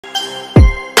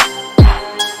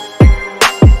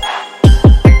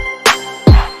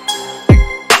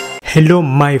Hello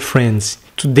my friends,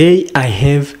 today I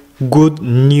have good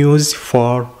news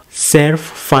for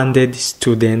self-funded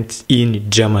students in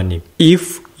Germany.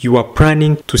 If you are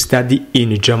planning to study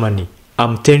in Germany,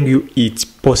 I'm telling you it's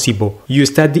possible. You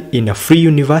study in a free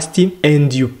university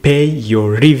and you pay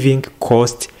your living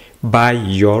cost by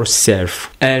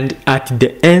yourself. And at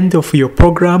the end of your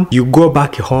program, you go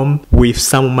back home with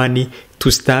some money to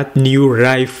start new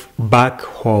life back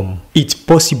home. It's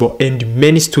possible and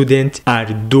many students are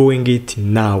doing it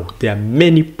now. There are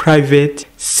many private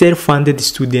self-funded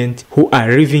students who are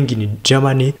living in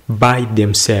Germany by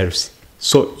themselves.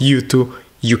 So you too,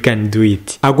 you can do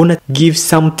it. I'm gonna give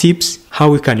some tips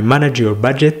how you can manage your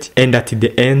budget, and at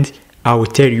the end I will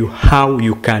tell you how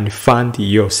you can fund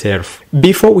yourself.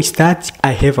 Before we start,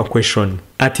 I have a question.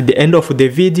 At the end of the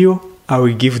video, I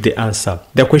will give the answer.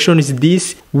 The question is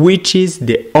this: which is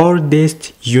the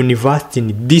oldest university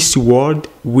in this world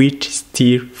which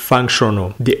still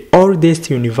functional? The oldest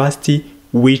university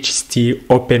which still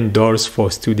open doors for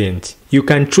students. You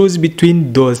can choose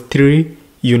between those three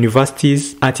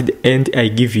universities. At the end, I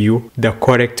give you the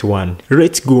correct one.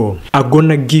 Let's go. I'm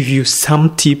gonna give you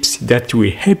some tips that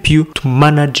will help you to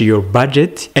manage your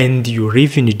budget and you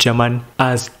live in Germany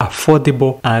as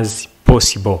affordable as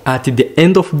possible. At the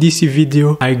end of this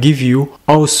video, I give you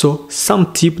also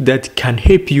some tips that can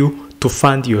help you to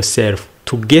fund yourself.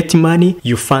 To get money,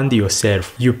 you fund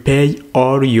yourself. You pay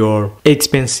all your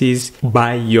expenses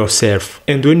by yourself.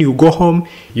 And when you go home,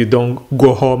 you don't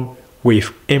go home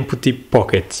with empty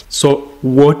pockets. So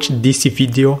watch this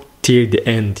video till the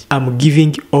end. I'm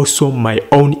giving also my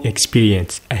own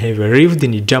experience. I have lived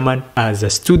in Germany as a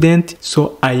student,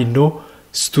 so I know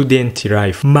student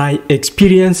life. My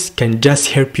experience can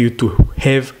just help you to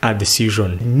have a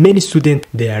decision. Many students,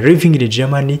 they are living in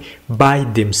Germany by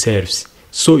themselves.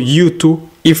 So you too,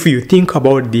 if you think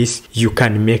about this, you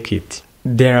can make it.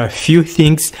 There are a few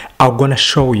things I'm gonna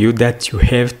show you that you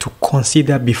have to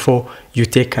consider before you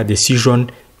take a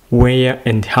decision where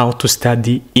and how to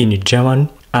study in German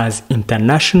as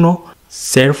international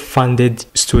self-funded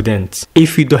students.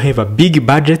 If you don't have a big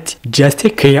budget, just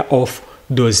take care of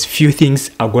those few things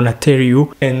I'm gonna tell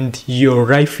you, and your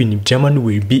life in Germany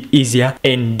will be easier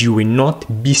and you will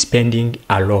not be spending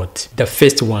a lot. The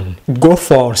first one, go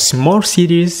for small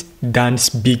cities than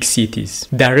big cities.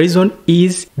 The reason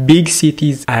is big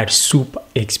cities are super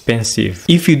expensive.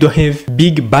 If you don't have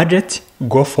big budget,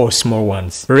 go for small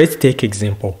ones. Let's take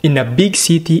example. In a big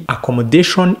city,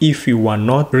 accommodation, if you are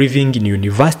not living in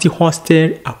university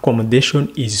hostel,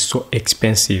 accommodation is so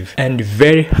expensive and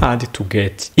very hard to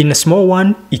get. In a small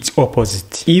one, it's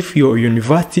opposite. If your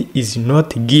university is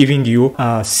not giving you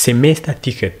a semester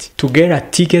ticket, to get a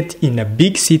ticket in a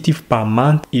big city per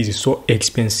month is so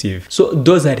expensive. So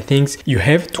those are the things you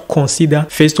have to consider.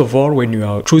 First of all, when you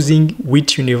are choosing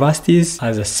which universities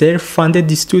as a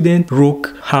self-funded student,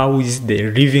 look how is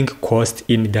the living cost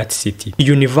in that city.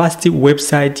 University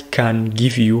website can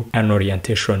give you an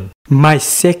orientation. My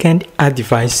second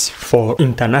advice for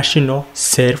international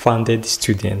self-funded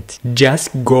students,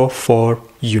 just go for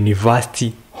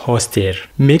university hostel.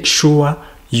 Make sure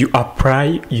you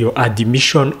apply your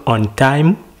admission on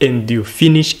time and you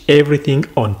finish everything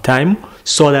on time,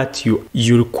 so that you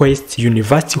request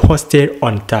university hostel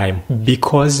on time,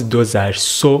 because those are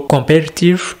so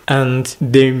competitive and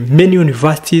the many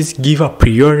universities give a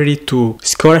priority to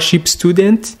scholarship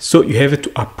students, so you have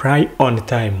to apply on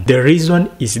time. The reason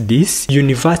is this: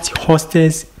 university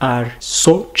hostels are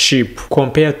so cheap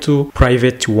compared to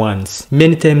private ones.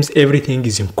 Many times everything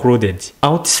is included.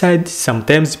 Outside,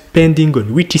 sometimes depending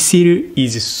on which city,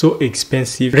 is so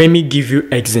expensive. Let me give you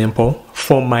example.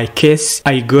 For my case,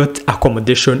 I got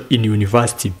accommodation in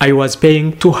university. I was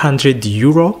paying 200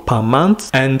 euro per month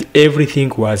and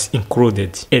everything was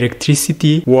included.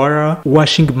 Electricity, water,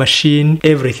 washing machine,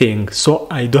 everything. So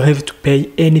I don't have to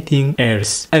pay anything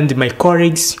else. And my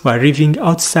colleagues who are living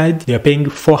outside, they are paying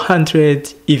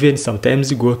 400, even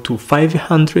sometimes go to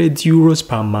 500 euros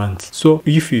per month. So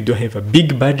if you don't have a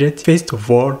big budget, first of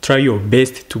all, try your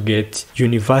best to get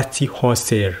university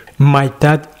hostel. My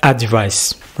third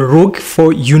advice, look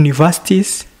for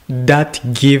universities that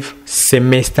give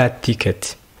semester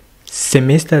ticket.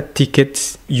 Semester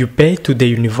tickets, you pay to the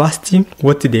university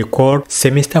what they call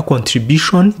semester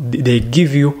contribution. They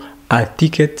give you a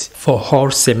ticket for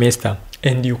whole semester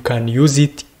and you can use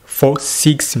it for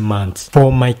 6 months.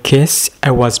 For my case, I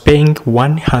was paying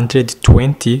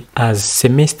 120 as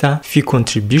semester fee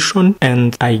contribution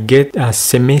and I get a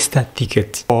semester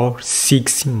ticket for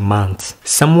 6 months.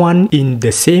 Someone in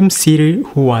the same city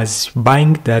who was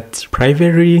buying that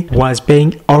privately was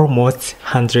paying almost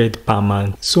 100 per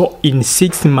month. So in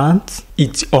 6 months,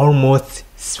 it's almost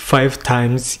 5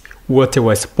 times what I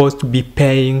was supposed to be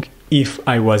paying if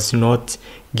I was not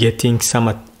getting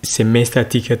some semester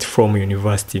ticket from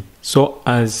university. So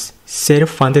as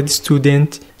self-funded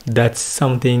student, that's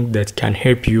something that can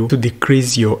help you to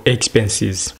decrease your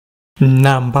expenses.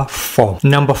 Number 4.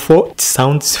 It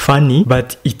sounds funny,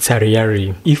 but it's a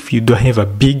reality. If you don't have a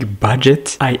big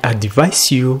budget, I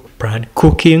advise you plan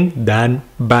cooking than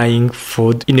buying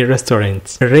food in a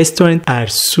restaurant. Restaurants are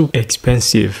super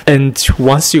expensive, and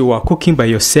once you are cooking by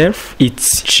yourself,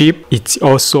 it's cheap. It's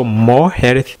also more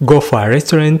healthy. Go for a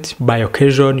restaurant by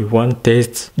occasion. You want to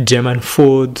taste German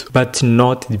food, but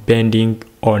not depending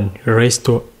on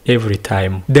resto every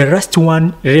time. The last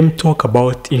one, let me talk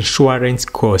about insurance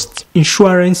costs.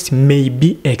 Insurance may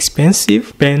be expensive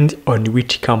depending on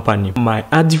which company. My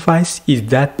advice is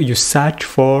that you search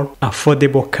for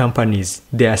affordable companies.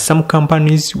 There are some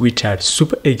companies which are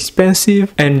super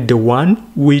expensive and the one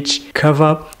which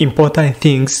cover important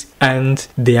things and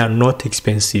they are not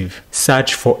expensive.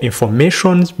 Search for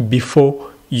information before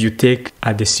you take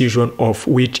a decision of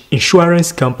which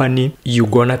insurance company you're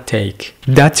gonna take.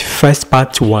 That first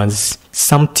part was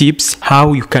some tips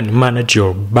how you can manage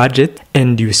your budget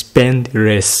and you spend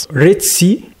less. Let's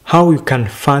see how you can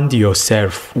fund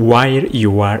yourself while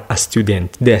you are a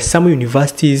student. There are some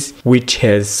universities which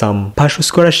has some partial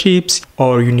scholarships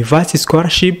or university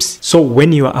scholarships. So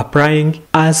when you are applying,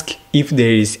 ask if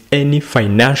there is any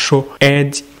financial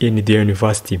aid in the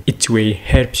university. It will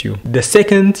help you. The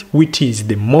second, which is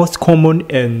the most common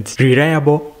and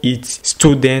reliable, is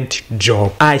student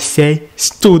job. I say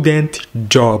student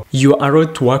job. You are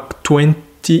allowed to work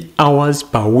 20 hours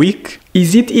per week.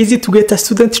 Is it easy to get a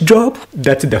student job?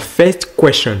 That's the first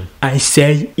question. I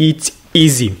say it's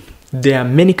easy. There are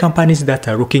many companies that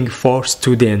are looking for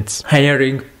students,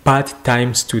 hiring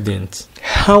part-time students.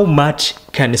 How much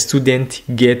can a student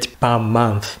get per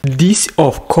month? This,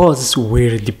 of course,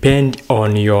 will depend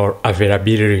on your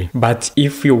availability. But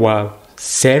if you are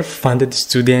self-funded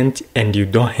student and you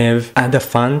don't have other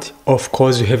fund, of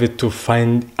course, you have to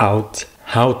find out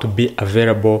how to be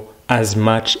available as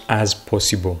much as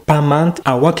possible. Per month,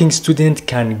 a working student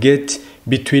can get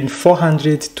between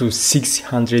 400 to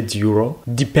 600 euro,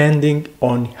 depending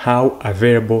on how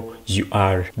available you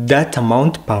are. That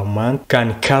amount per month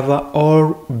can cover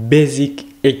all basic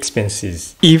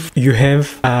expenses. If you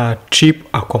have a cheap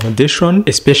accommodation,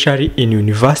 especially in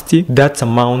university, that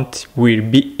amount will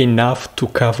be enough to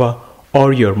cover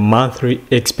all your monthly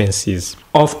expenses.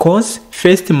 Of course,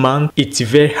 first month it's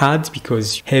very hard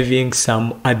because having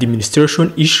some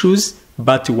administration issues,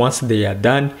 but once they are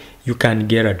done, you can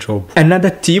get a job. Another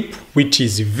tip which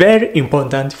is very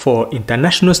important for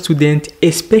international students,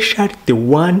 especially the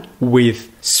one with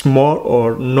small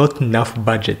or not enough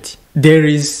budget. There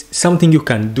is something you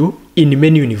can do in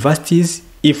many universities.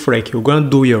 If like you're gonna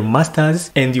do your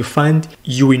masters and you find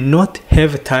you will not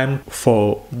have time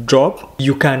for job,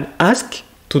 you can ask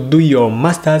to do your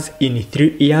masters in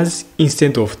 3 years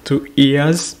instead of 2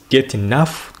 years. Get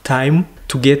enough time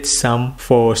to get some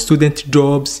for student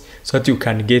jobs so that you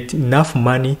can get enough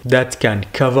money that can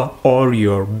cover all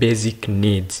your basic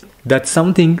needs. That's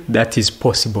something that is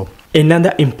possible.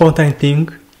 Another important thing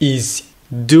is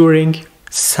during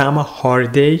summer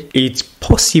holiday, it's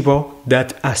possible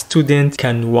that a student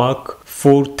can work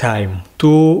full-time.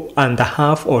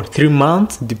 2.5 or 3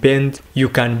 months, depend, you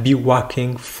can be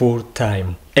working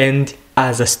full-time. And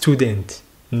as a student,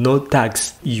 no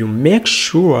tax. You make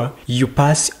sure you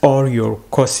pass all your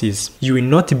courses. You will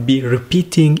not be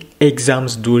repeating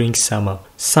exams during summer.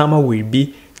 Summer will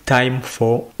be time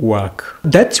for work.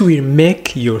 That will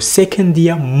make your second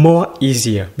year more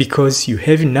easier because you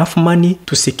have enough money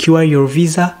to secure your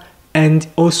visa and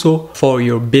also for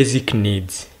your basic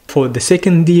needs. For the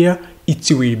second year, it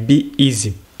will be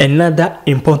easy. Another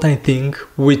important thing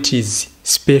which is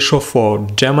special for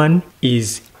German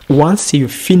is once you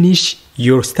finish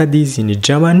your studies in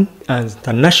German as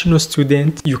a national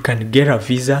student, you can get a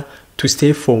visa to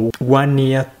stay for 1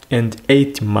 year and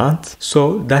 8 months.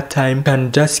 So that time you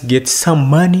can just get some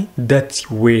money that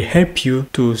will help you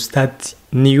to start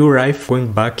new life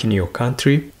going back in your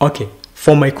country. Okay,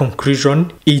 for my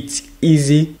conclusion, it's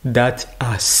easy that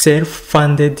a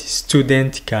self-funded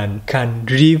student can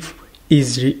live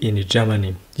easily in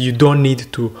Germany. You don't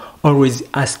need to always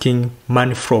asking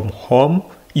money from home.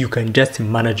 You can just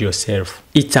manage yourself.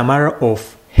 It's a matter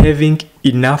of having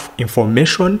enough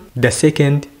information, the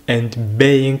second, and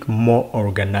being more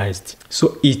organized.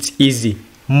 So it's easy,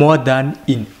 more than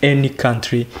in any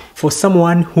country. For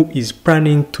someone who is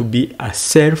planning to be a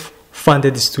self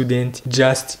self-funded student,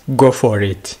 just go for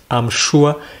it. I'm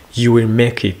sure you will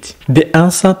make it. The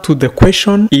answer to the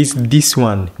question is this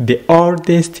one. The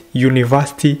oldest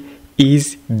university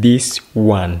is this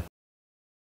one.